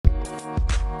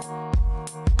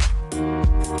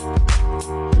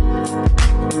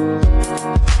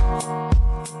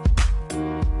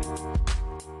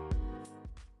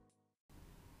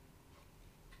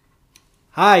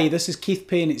Hi, this is Keith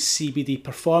Payne at CBD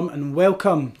Perform and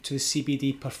welcome to the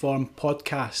CBD Perform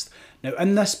podcast. Now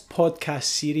in this podcast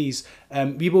series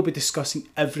we will be discussing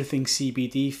everything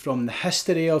CBD, from the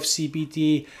history of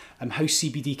CBD and how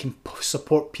CBD can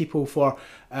support people for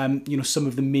some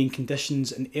of the main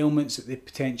conditions and ailments that they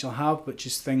potentially have, which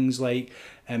is things like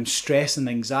stress and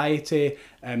anxiety,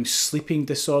 sleeping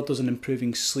disorders and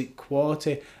improving sleep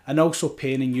quality, and also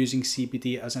pain and using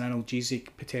CBD as an analgesic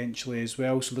potentially as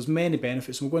well. So there's many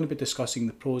benefits, and we're going to be discussing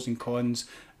the pros and cons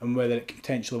and whether it can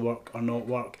potentially work or not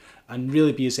work, and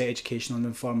really be as educational and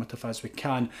informative as we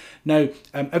can. Now,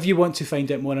 if you want to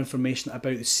find out more information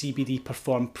about the CBD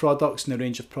Perform products and the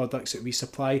range of products that we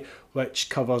supply, which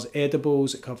covers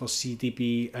edibles, it covers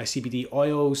CBD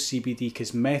oils, CBD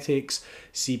cosmetics,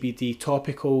 CBD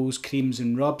topicals, creams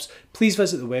and rubs, please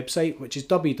visit the website, which is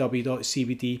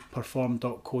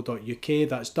www.cbdperform.co.uk.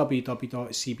 That's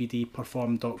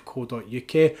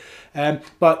www.cbdperform.co.uk.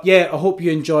 But yeah, I hope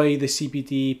you enjoy the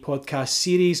CBD podcast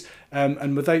series.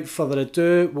 And without further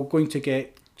ado, we're going to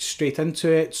get straight into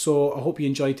it. So I hope you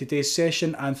enjoyed today's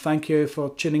session, and thank you for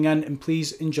tuning in, and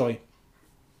please enjoy.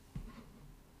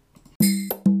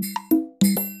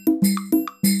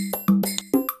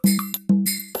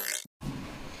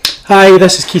 Hi,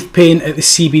 this is Keith Payne at the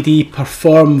CBD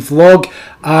Perform vlog,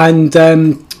 and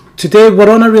today we're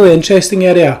on a really interesting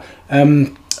area.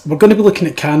 We're going to be looking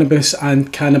at cannabis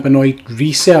and cannabinoid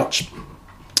research.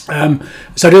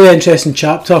 It's a really interesting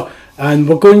chapter, and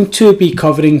we're going to be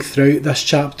covering throughout this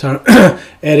chapter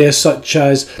areas such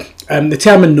as the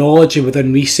terminology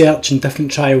within research and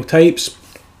different trial types.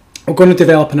 We're going to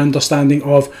develop an understanding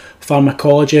of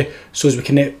pharmacology so as we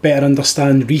can better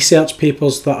understand research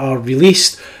papers that are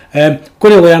released. We're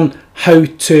going to learn how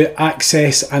to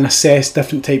access and assess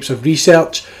different types of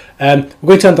research. We're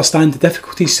going to understand the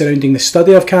difficulties surrounding the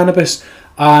study of cannabis,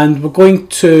 and we're going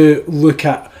to look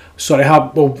at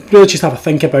really just have a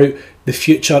think about the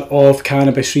future of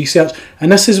cannabis research.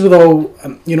 And this is with all,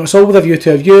 it's all with a view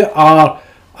to, if you are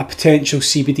a potential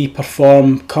CBD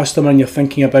Perform customer and you're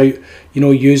thinking about,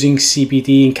 using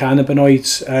CBD and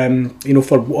cannabinoids,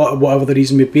 for whatever the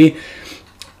reason may be,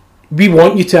 we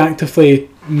want you to actively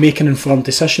make an informed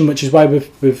decision, which is why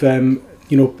we've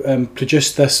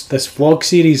produced this vlog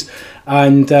series.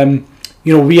 And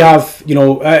we have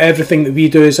everything that we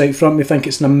do is out front. We think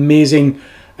it's an amazing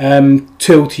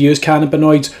tool to use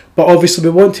cannabinoids, but obviously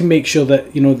we want to make sure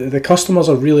that the customers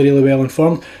are really well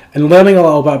informed, and learning a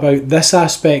little bit about this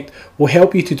aspect will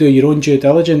help you to do your own due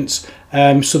diligence,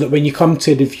 so that when you come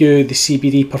to review the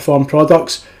CBD Perform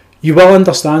products, you will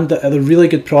understand that they're really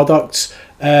good products.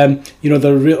 They're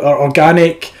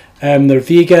organic, they're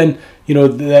vegan.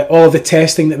 All the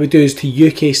testing that we do is to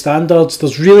UK standards.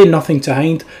 There's really nothing to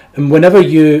hide, and whenever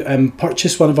you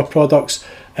purchase one of our products,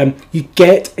 you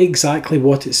get exactly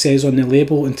what it says on the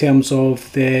label in terms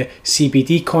of the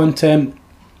CBD content,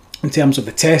 in terms of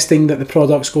the testing that the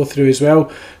products go through as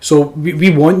well. So we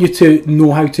want you to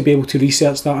know how to be able to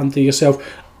research that under yourself.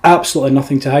 Absolutely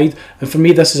nothing to hide, and for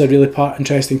me this is a really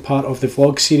interesting part of the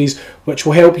vlog series, which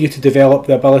will help you to develop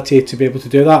the ability to be able to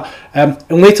do that. In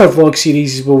later vlog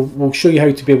series we'll show you how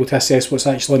to be able to assess what's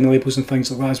actually on the labels and things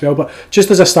like that as well, but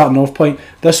just as a starting off point,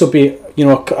 this will be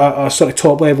a sort of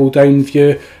top level down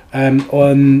view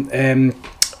on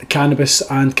cannabis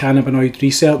and cannabinoid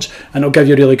research, and it'll give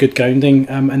you a really good grounding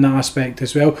in that aspect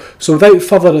as well. So without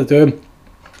further ado,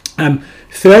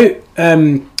 throughout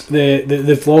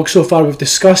the vlog so far, we've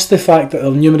discussed the fact that there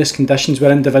are numerous conditions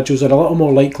where individuals are a little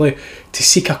more likely to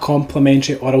seek a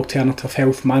complementary or alternative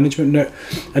health management route,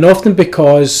 and often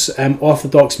because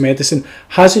orthodox medicine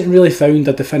hasn't really found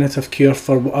a definitive cure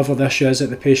for whatever the issue is that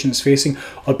the patient's facing,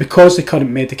 or because the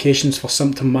current medications for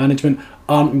symptom management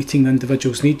aren't meeting the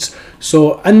individual's needs.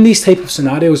 So in these type of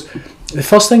scenarios, the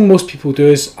first thing most people do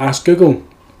is ask Google.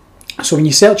 So when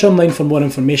you search online for more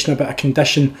information about a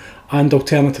condition and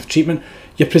alternative treatment,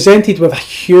 you're presented with a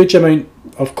huge amount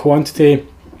of quantity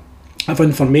of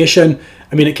information.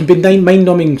 I mean, it can be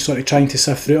mind-numbing sort of trying to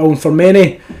sift through it all, and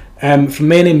from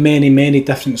many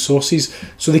different sources.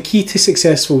 So the key to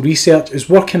successful research is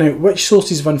working out which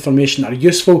sources of information are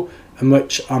useful and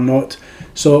which are not.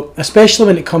 So especially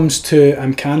when it comes to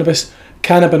cannabis,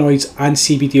 cannabinoids and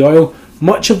CBD oil,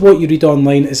 much of what you read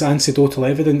online is anecdotal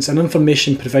evidence and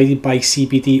information provided by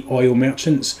CBD oil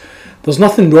merchants. There's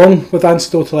nothing wrong with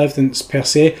anecdotal evidence per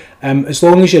se, as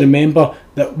long as you remember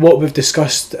that what we've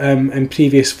discussed in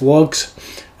previous vlogs,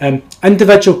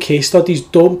 individual case studies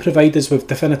don't provide us with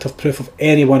definitive proof of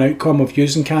any one outcome of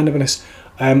using cannabinoids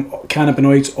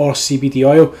or CBD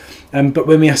oil, but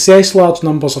when we assess large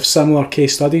numbers of similar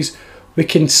case studies, we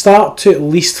can start to at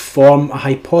least form a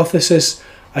hypothesis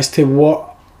as to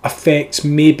what effects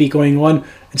may be going on,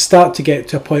 and start to get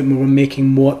to a point where we're making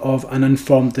more of an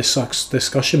informed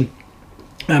discussion.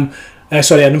 An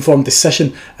informed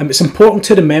decision. It's important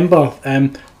to remember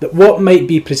that what might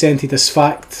be presented as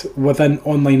fact within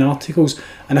online articles,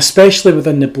 and especially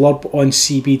within the blurb on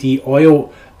CBD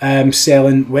oil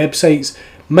selling websites,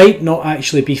 might not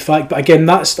actually be fact. But again,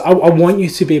 I want you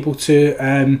to be able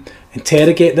to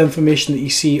interrogate the information that you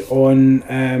see on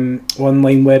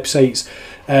online websites,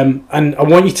 and I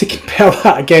want you to compare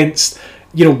that against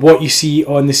what you see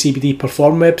on the CBD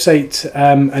Perform website,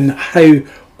 and how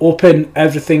open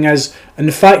everything is, and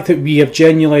the fact that we have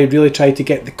genuinely really tried to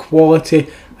get the quality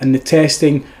and the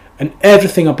testing and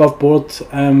everything above board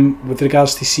with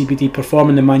regards to CBD Perform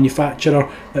and the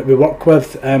manufacturer that we work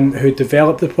with, who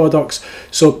develop the products.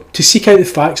 So to seek out the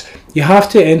facts, you have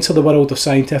to enter the world of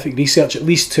scientific research, at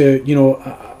least to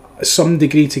some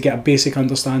degree, to get a basic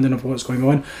understanding of what's going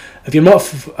on. If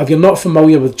you're not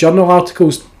familiar with journal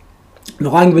articles, the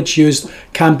language used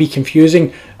can be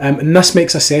confusing, and this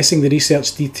makes assessing the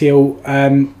research detail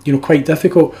quite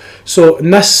difficult. So in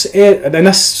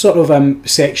this sort of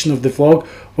section of the vlog,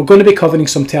 we're going to be covering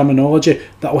some terminology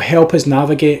that will help us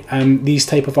navigate these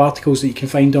type of articles that you can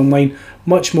find online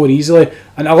much more easily,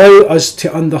 and allow us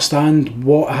to understand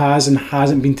what has and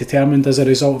hasn't been determined as a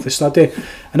result of the study.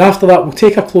 And after that, we'll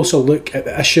take a closer look at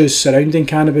the issues surrounding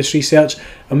cannabis research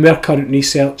and where current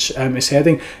research is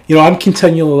heading. I'm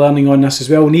continually learning on this as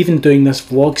well, and even doing this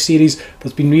vlog series,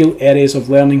 there's been real areas of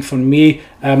learning for me,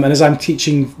 and as I'm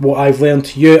teaching what I've learned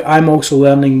to you, I'm also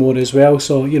learning more as well.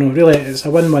 So really it's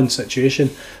a win-win situation.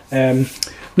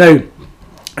 Now,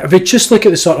 if we just look at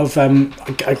the sort of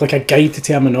like a guide to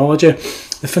terminology,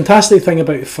 the fantastic thing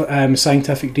about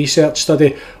scientific research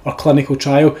study or clinical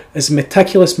trial is the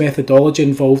meticulous methodology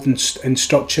involved in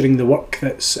structuring the work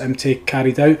that's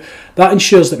carried out. That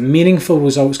ensures that meaningful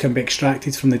results can be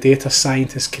extracted from the data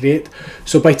scientists create.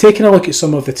 So by taking a look at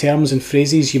some of the terms and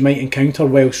phrases you might encounter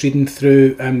whilst reading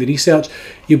through the research,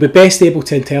 you'll be best able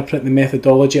to interpret the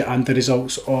methodology and the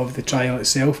results of the trial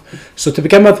itself. So to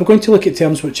begin with, we're going to look at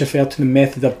terms which refer to the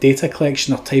method of data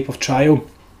collection or type of trial.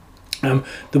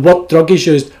 The word drug is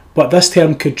used, but this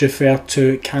term could refer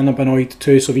to cannabinoid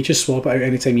too. So if you just swap it out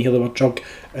anytime you hear the word drug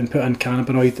and put in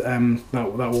cannabinoid,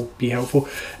 that will be helpful.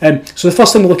 So the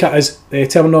first thing we'll look at is the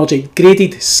terminology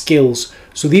graded scales.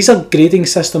 So these are grading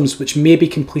systems which may be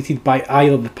completed by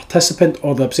either the participant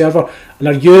or the observer, and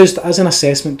are used as an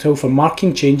assessment tool for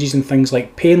marking changes in things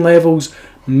like pain levels,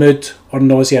 mood, or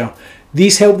nausea.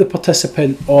 These help the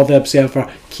participant or the observer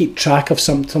keep track of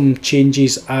symptom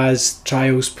changes as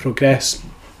trials progress.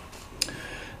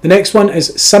 The next one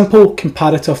is simple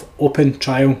comparative open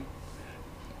trial.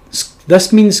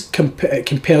 This means it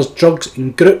compares drugs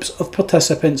in groups of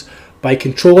participants by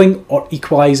controlling or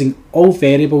equalising all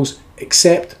variables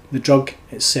except the drug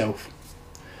itself.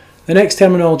 The next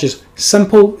terminology is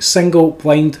simple single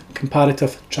blind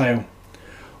comparative trial.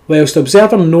 Whilst the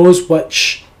observer knows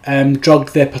which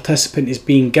drug the participant is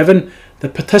being given, the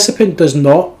participant does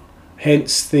not,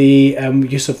 hence the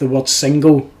use of the word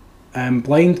single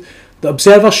blind. The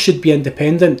observer should be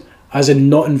independent, as in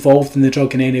not involved in the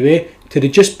drug in any way, to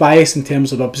reduce bias in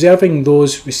terms of observing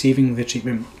those receiving the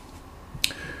treatment.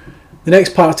 The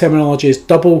next part of terminology is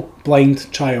double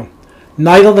blind trial.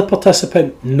 Neither the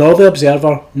participant nor the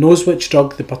observer knows which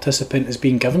drug the participant is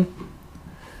being given.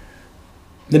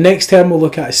 The next term we'll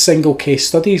look at is single case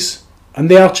studies. And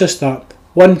they are just that,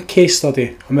 one case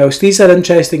study. And whilst these are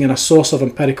interesting and a source of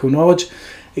empirical knowledge,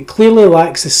 it clearly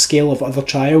lacks the scale of other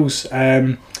trials.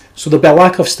 So there'll be a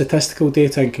lack of statistical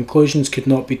data, and conclusions could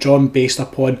not be drawn based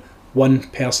upon one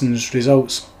person's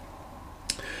results.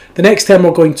 The next term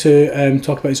we're going to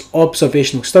talk about is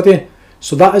observational study.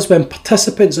 So that is when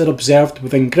participants are observed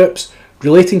within groups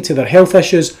relating to their health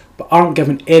issues but aren't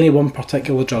given any one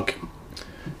particular drug.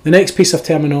 The next piece of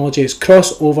terminology is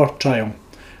crossover trial.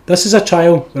 This is a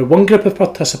trial where one group of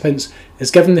participants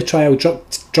is given the trial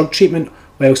drug treatment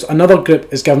whilst another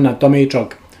group is given a dummy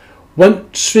drug.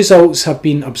 Once results have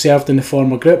been observed in the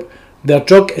former group, their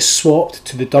drug is swapped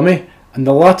to the dummy and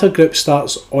the latter group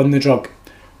starts on the drug.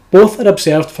 Both are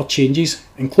observed for changes,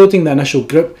 including the initial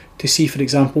group, to see, for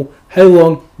example, how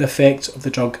long the effects of the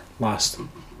drug last.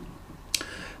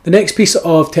 The next piece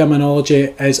of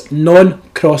terminology is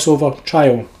non-crossover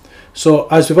trial. So,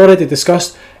 as we've already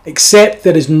discussed, except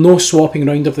there is no swapping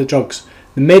round of the drugs,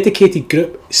 the medicated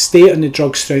group stay on the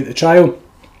drugs throughout the trial,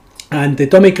 and the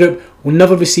dummy group will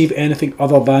never receive anything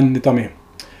other than the dummy.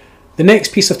 The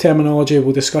next piece of terminology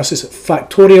we'll discuss is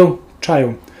factorial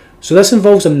trial. So this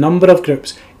involves a number of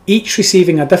groups, each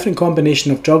receiving a different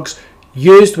combination of drugs,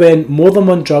 used when more than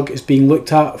one drug is being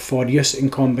looked at for use in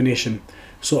combination.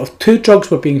 So if 2 drugs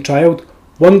were being trialled,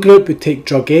 one group would take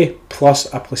drug A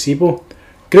plus a placebo,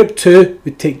 group 2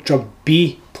 would take drug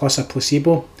B plus a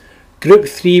placebo, group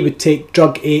 3 would take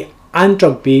drug A and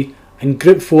drug B, and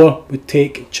group 4 would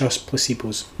take just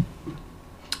placebos.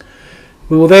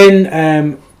 We will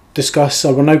then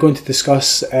we're now going to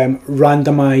discuss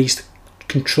randomised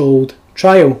controlled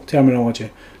trial terminology.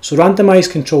 So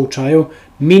randomised controlled trial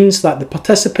means that the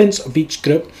participants of each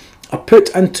group are put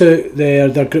into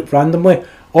their group randomly.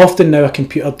 Often now a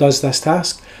computer does this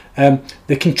task.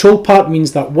 The control part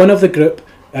means that one of the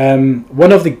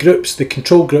groups, the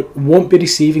control group, won't be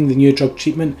receiving the new drug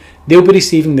treatment. They'll be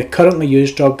receiving the currently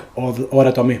used drug or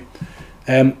a dummy.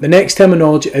 The next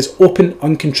terminology is open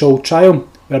uncontrolled trial,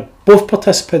 where both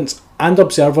participants and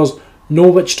observers know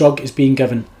which drug is being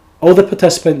given. All the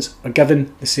participants are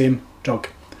given the same drug.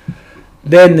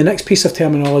 Then the next piece of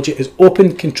terminology is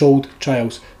open controlled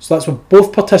trials. So that's where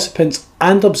both participants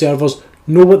and observers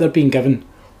know what they're being given.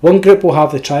 One group will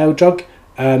have the trial drug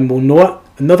and will know it.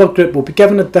 Another group will be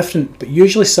given a different but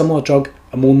usually similar drug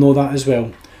and will know that as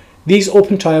well. These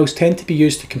open trials tend to be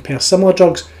used to compare similar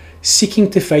drugs, seeking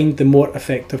to find the more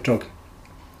effective drug.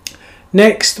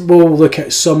 Next, we'll look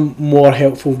at some more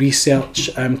helpful research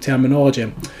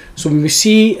terminology. So when we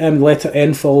see the letter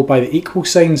N followed by the equal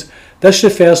signs, this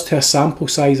refers to a sample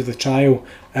size of the trial.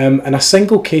 In a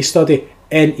single case study,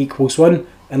 N equals 1.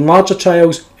 In larger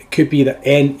trials, it could be that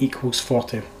N equals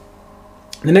 40.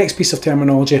 The next piece of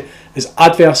terminology is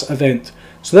adverse event.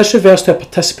 So this refers to a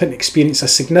participant experiencing a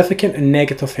significant and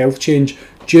negative health change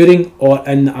during or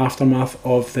in the aftermath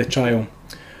of the trial.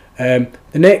 The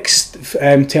next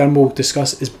term we'll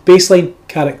discuss is baseline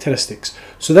characteristics.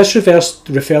 So this refers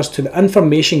to the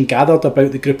information gathered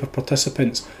about the group of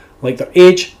participants, like their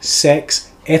age,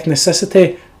 sex,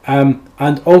 ethnicity,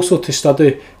 and also to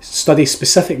study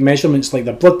specific measurements like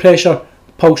their blood pressure,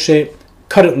 pulse rate,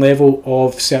 current level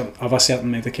of a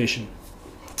certain medication.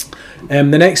 The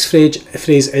next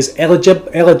phrase is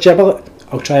eligibility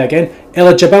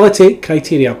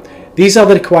criteria. These are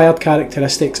the required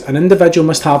characteristics an individual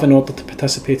must have in order to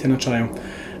participate in a trial.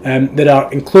 There are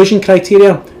inclusion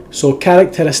criteria, so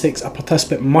characteristics a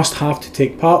participant must have to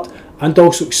take part, and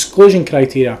also exclusion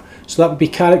criteria, so that would be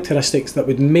characteristics that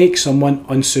would make someone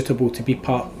unsuitable to be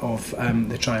part of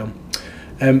the trial.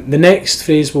 The next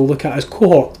phrase we'll look at is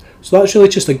cohort. So that's really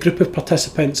just a group of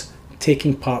participants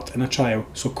taking part in a trial.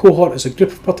 So cohort is a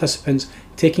group of participants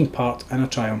taking part in a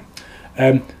trial.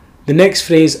 The next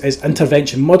phrase is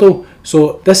intervention model.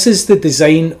 So this is the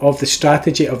design of the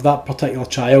strategy of that particular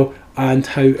trial and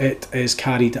how it is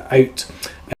carried out.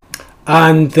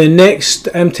 And the next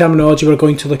terminology we're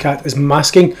going to look at is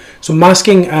masking. So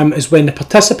masking is when the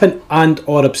participant and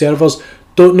or observers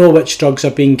don't know which drugs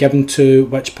are being given to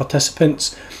which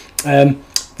participants.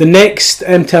 The next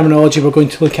terminology we're going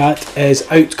to look at is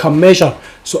outcome measure.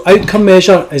 So outcome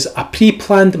measure is a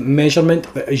pre-planned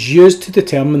measurement that is used to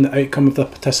determine the outcome of the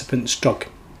participant's drug.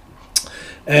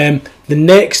 The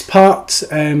next part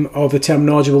of the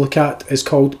terminology we'll look at is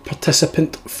called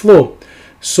participant flow.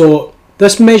 So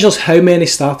this measures how many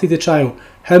started the trial,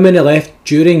 how many left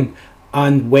during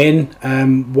and when,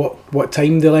 what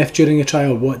time they left during the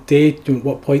trial, what day,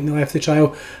 what point they left the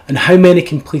trial, and how many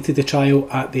completed the trial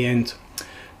at the end.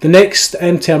 The next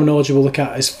terminology we'll look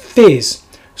at is phase.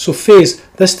 So phase,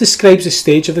 this describes the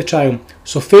stage of the trial.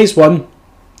 So phase 1,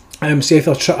 say if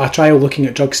a trial looking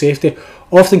at drug safety,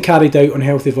 often carried out on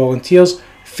healthy volunteers.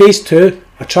 Phase 2,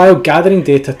 a trial gathering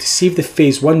data to see if the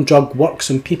phase 1 drug works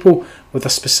on people with a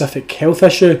specific health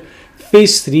issue.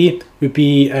 Phase 3 would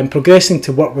be progressing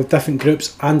to work with different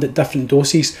groups and at different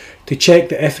doses to check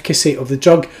the efficacy of the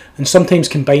drug, and sometimes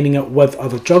combining it with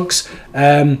other drugs.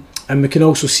 And we can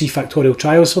also see factorial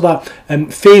trials for that.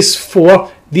 Phase 4,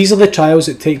 these are the trials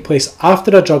that take place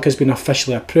after a drug has been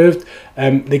officially approved.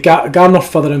 They garner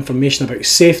further information about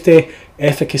safety,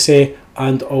 efficacy,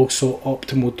 and also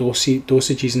optimal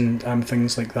dosages and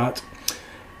things like that.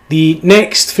 The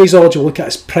next phraseology we'll look at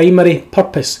is primary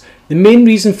purpose. The main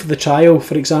reason for the trial,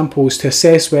 for example, is to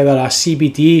assess whether a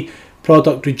CBD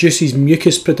product reduces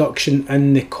mucus production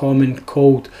in the common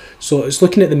cold. So it's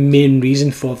looking at the main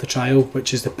reason for the trial,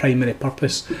 which is the primary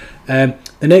purpose. The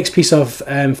next piece of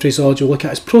phraseology we'll look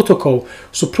at is protocol.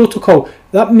 So protocol,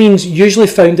 that means usually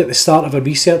found at the start of a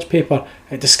research paper.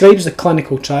 It describes the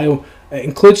clinical trial. It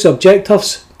includes the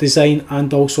objectives, design,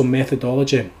 and also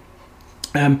methodology.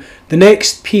 The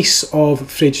next piece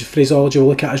of phraseology we'll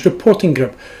look at is reporting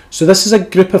group. So this is a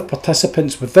group of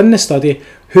participants within the study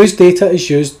whose data is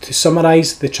used to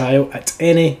summarise the trial at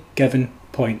any given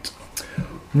point.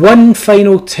 One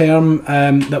final term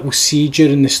that we'll see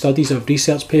during the studies of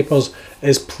research papers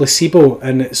is placebo,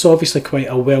 and it's obviously quite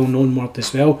a well-known word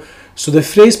as well. So the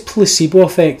phrase placebo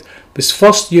effect was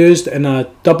first used in a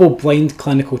double-blind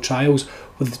clinical trials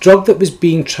where the drug that was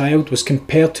being trialled was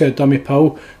compared to a dummy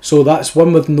pill, so that's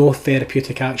one with no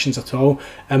therapeutic actions at all,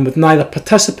 and with neither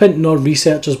participant nor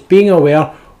researchers being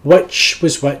aware which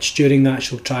was which during the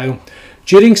actual trial.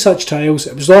 During such trials,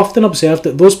 it was often observed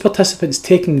that those participants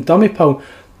taking the dummy pill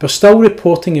were still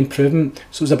reporting improvement,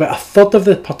 so it was about a third of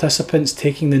the participants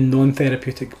taking the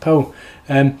non-therapeutic pill.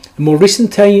 In more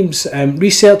recent times,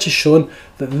 research has shown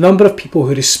that the number of people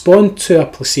who respond to a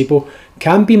placebo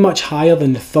can be much higher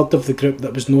than the third of the group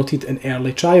that was noted in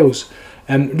early trials.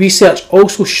 Research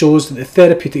also shows that the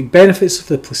therapeutic benefits of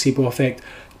the placebo effect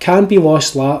can be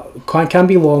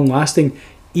long-lasting,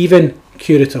 even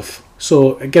curative.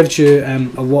 So it gives you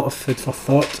a lot of food for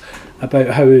thought about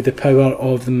how the power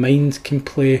of the mind can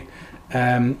play,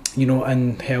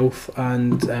 in health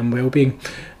and well-being.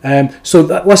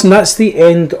 Listen, that's the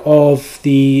end of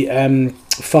the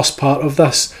first part of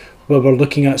this, where we're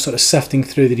looking at sort of sifting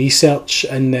through the research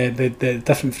and the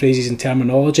different phrases and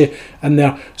terminology in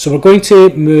there. So we're going to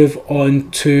move on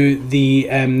to the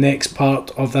next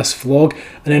part of this vlog.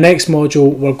 In the next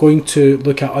module, we're going to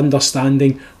look at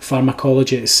understanding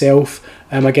pharmacology itself.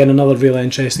 Again, another really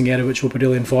interesting area which will be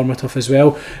really informative as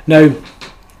well. Now,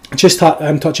 just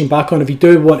touching back on, if you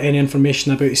do want any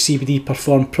information about CBD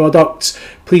Perform products,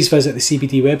 please visit the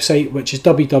CBD website, which is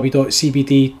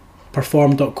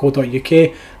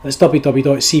www.cbdperform.co.uk. That's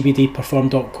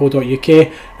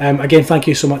www.cbdperform.co.uk. Again, thank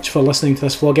you so much for listening to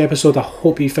this vlog episode. I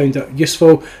hope you found it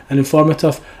useful and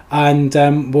informative, and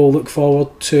we'll look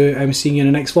forward to seeing you in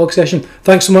the next vlog session.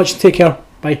 Thanks so much. Take care.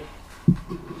 Bye.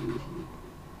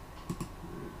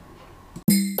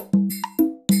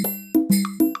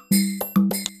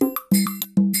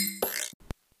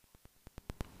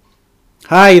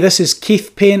 Hi, this is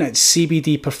Keith Payne at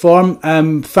CBD Perform.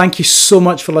 Thank you so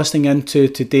much for listening in to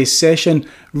today's session.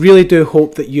 Really do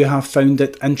hope that you have found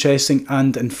it interesting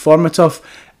and informative.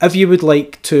 If you would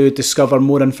like to discover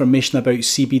more information about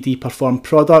CBD Perform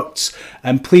products,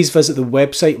 please visit the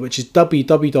website, which is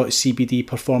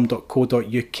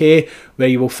www.cbdperform.co.uk, where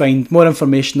you will find more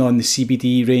information on the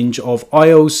CBD range of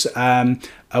oils, our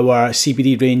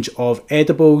CBD range of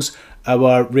edibles,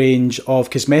 our range of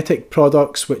cosmetic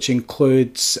products, which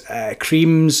includes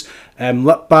creams,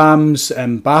 lip balms,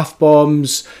 bath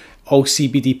bombs, all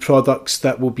CBD products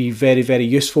that will be very, very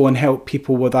useful and help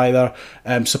people with either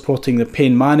supporting the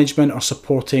pain management or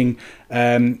supporting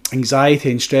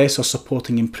anxiety and stress or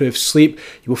supporting improved sleep.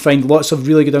 You will find lots of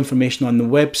really good information on the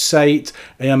website.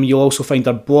 You'll also find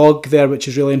our blog there, which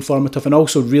is really informative, and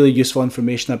also really useful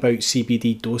information about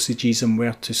CBD dosages and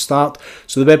where to start.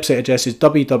 So the website address is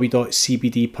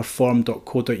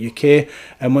www.cbdperform.co.uk.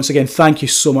 And once again, thank you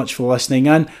so much for listening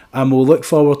in, and we'll look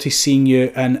forward to seeing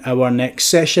you in our next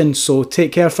session. So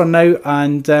take care for now,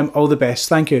 and all the best.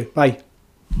 Thank you. Bye.